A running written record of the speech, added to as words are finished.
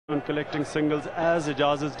on collecting singles as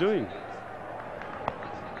Ijaz is doing.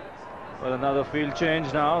 Well, another field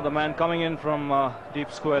change now. The man coming in from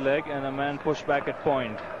deep square leg and a man pushed back at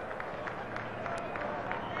point.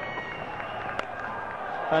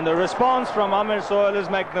 And the response from Amir Sohail is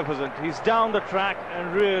magnificent. He's down the track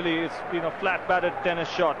and really it's been a flat batted tennis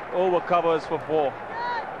shot over covers for 4.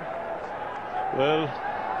 Well,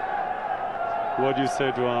 what do you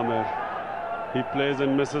say to Amir? He plays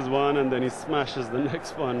and misses one and then he smashes the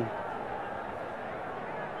next one.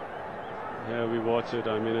 Yeah, we watch it.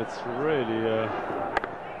 I mean, it's really,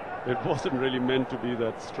 it wasn't really meant to be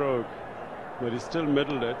that stroke, but he still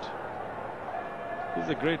middled it. He's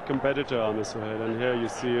a great competitor, Amir Sohail, and here you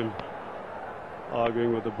see him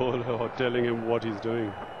arguing with the bowler or telling him what he's doing.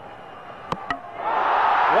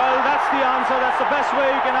 Well, that's the answer. That's the best way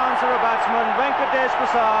you can answer a batsman. Venkatesh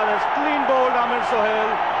Prasad has clean bowled Amir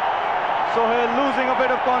Sohail. Sohail losing a bit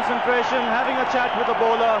of concentration, having a chat with the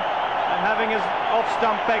bowler and having his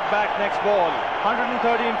off-stump peg back next ball. 113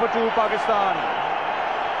 for 2, Pakistan.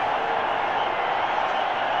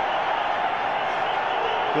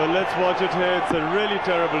 Well, let's watch it here. It's a really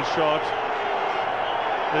terrible shot.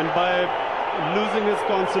 And by losing his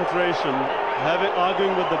concentration,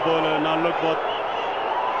 arguing with the bowler, now look what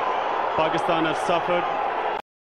Pakistan has suffered.